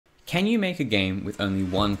Can you make a game with only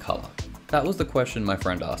one color? That was the question my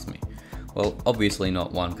friend asked me. Well, obviously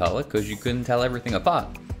not one color, because you couldn't tell everything apart.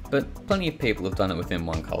 But plenty of people have done it within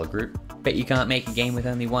one color group. Bet you can't make a game with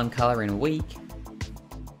only one color in a week.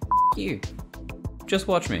 F you. Just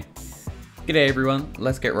watch me. G'day everyone,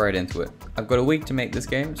 let's get right into it. I've got a week to make this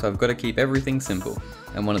game, so I've got to keep everything simple.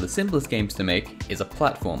 And one of the simplest games to make is a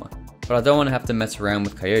platformer. But I don't want to have to mess around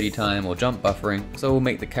with coyote time or jump buffering, so we'll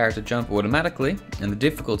make the character jump automatically, and the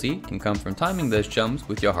difficulty can come from timing those jumps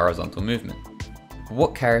with your horizontal movement.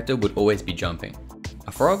 What character would always be jumping?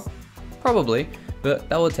 A frog? Probably, but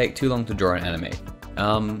that would take too long to draw and animate.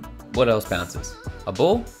 What else bounces? A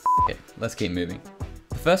ball? Okay, let's keep moving.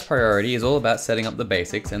 The first priority is all about setting up the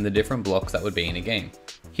basics and the different blocks that would be in a game.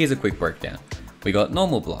 Here's a quick breakdown. We got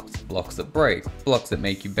normal blocks, blocks that break, blocks that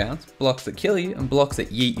make you bounce, blocks that kill you, and blocks that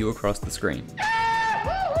yeet you across the screen.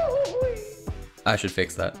 I should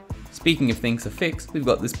fix that. Speaking of things to fix, we've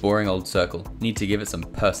got this boring old circle. Need to give it some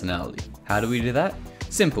personality. How do we do that?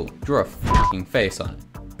 Simple, draw a f***ing face on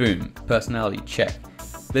it. Boom, personality check.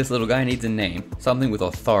 This little guy needs a name, something with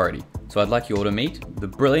authority. So I'd like you all to meet the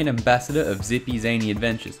brilliant ambassador of Zippy Zany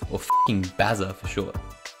Adventures, or f***ing Bazza for short.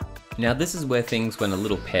 Now this is where things went a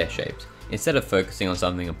little pear-shaped. Instead of focusing on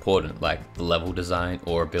something important like the level design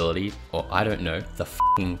or ability, or I don't know, the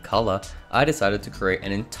f***ing color, I decided to create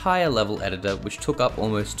an entire level editor which took up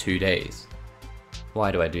almost 2 days.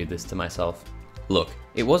 Why do I do this to myself? Look,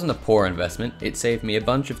 it wasn't a poor investment, it saved me a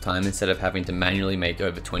bunch of time instead of having to manually make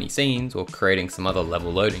over 20 scenes or creating some other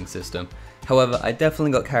level loading system. However, I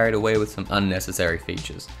definitely got carried away with some unnecessary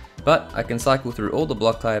features. But I can cycle through all the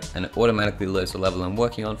block types and it automatically loads the level I'm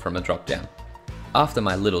working on from a drop down. After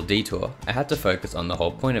my little detour, I had to focus on the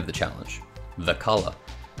whole point of the challenge, the color.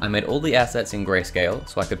 I made all the assets in grayscale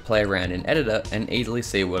so I could play around in editor and easily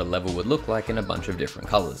see what a level would look like in a bunch of different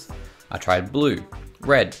colors. I tried blue,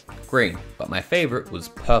 red, green, but my favorite was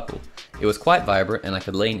purple. It was quite vibrant and I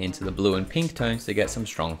could lean into the blue and pink tones to get some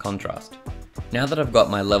strong contrast. Now that I've got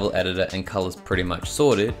my level editor and colors pretty much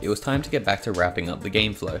sorted, it was time to get back to wrapping up the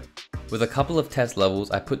game flow. With a couple of test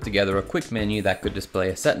levels, I put together a quick menu that could display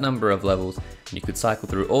a set number of levels and you could cycle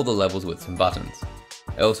through all the levels with some buttons.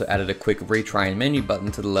 I also added a quick retry and menu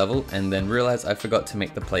button to the level and then realized I forgot to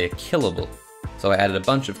make the player killable. So I added a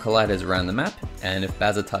bunch of colliders around the map, and if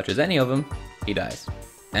Bazza touches any of them, he dies.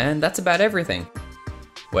 And that's about everything.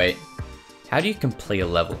 Wait, how do you complete a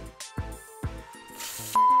level?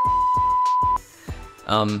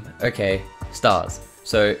 Okay, stars.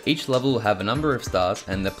 So each level will have a number of stars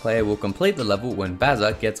and the player will complete the level when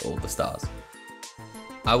Bazza gets all the stars.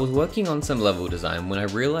 I was working on some level design when I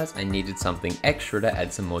realized I needed something extra to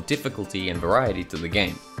add some more difficulty and variety to the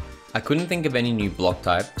game. I couldn't think of any new block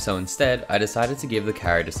type, so instead I decided to give the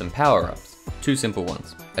character some power-ups. Two simple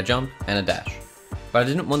ones, a jump and a dash. But I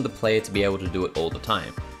didn't want the player to be able to do it all the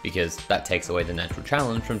time, because that takes away the natural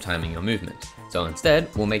challenge from timing your movement. So instead,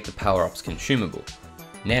 we'll make the power-ups consumable.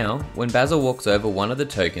 Now, when Bazza walks over one of the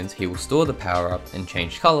tokens, he will store the power-up and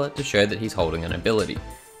change color to show that he's holding an ability.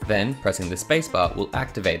 Then, pressing the spacebar will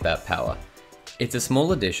activate that power. It's a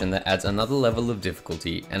small addition that adds another level of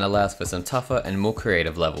difficulty and allows for some tougher and more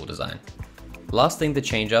creative level design. Last thing to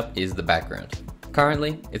change up is the background.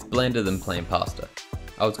 Currently, it's blander than plain pasta.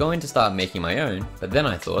 I was going to start making my own, but then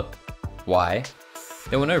I thought, why?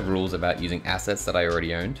 There were no rules about using assets that I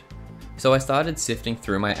already owned. So I started sifting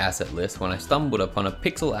through my asset list when I stumbled upon a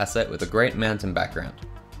pixel asset with a great mountain background.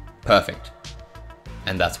 Perfect.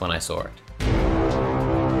 And that's when I saw it.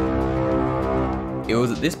 It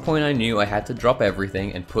was at this point I knew I had to drop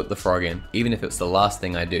everything and put the frog in, even if it's the last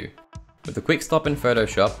thing I do. With a quick stop in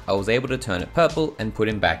Photoshop, I was able to turn it purple and put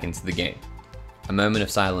him back into the game. A moment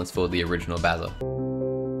of silence for the original Bazza.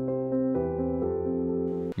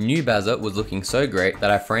 New Bazza was looking so great that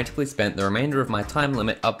I frantically spent the remainder of my time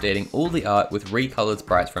limit updating all the art with recolored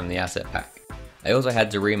sprites from the asset pack. I also had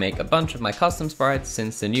to remake a bunch of my custom sprites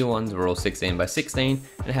since the new ones were all 16 by 16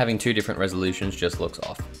 and having two different resolutions just looks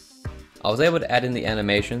off. I was able to add in the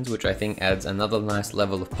animations, which I think adds another nice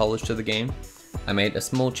level of polish to the game. I made a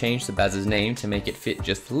small change to Bazza's name to make it fit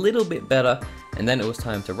just a little bit better, and then it was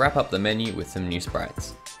time to wrap up the menu with some new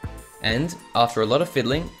sprites. And, after a lot of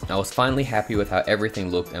fiddling, I was finally happy with how everything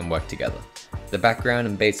looked and worked together. The background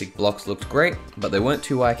and basic blocks looked great, but they weren't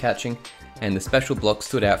too eye-catching, and the special blocks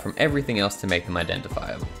stood out from everything else to make them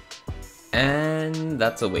identifiable. And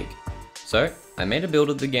that's a week. So, I made a build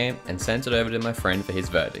of the game and sent it over to my friend for his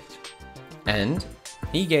verdict. And,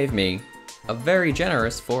 he gave me a very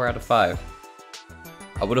generous 4 out of 5.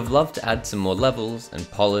 I would have loved to add some more levels and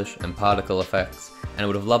polish and particle effects, and I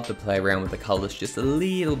would have loved to play around with the colors just a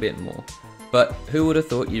little bit more. But who would have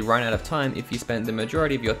thought you'd run out of time if you spent the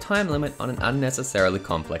majority of your time limit on an unnecessarily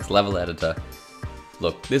complex level editor?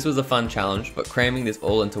 Look, this was a fun challenge, but cramming this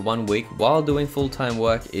all into 1 week while doing full-time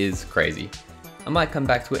work is crazy. I might come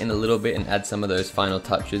back to it in a little bit and add some of those final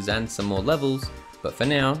touches and some more levels, but for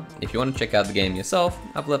now, if you want to check out the game yourself,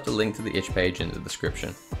 I've left a link to the itch page in the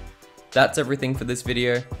description. That's everything for this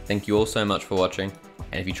video. Thank you all so much for watching,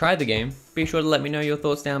 and if you tried the game, be sure to let me know your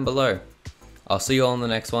thoughts down below. I'll see you all in the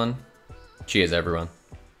next one. Cheers everyone.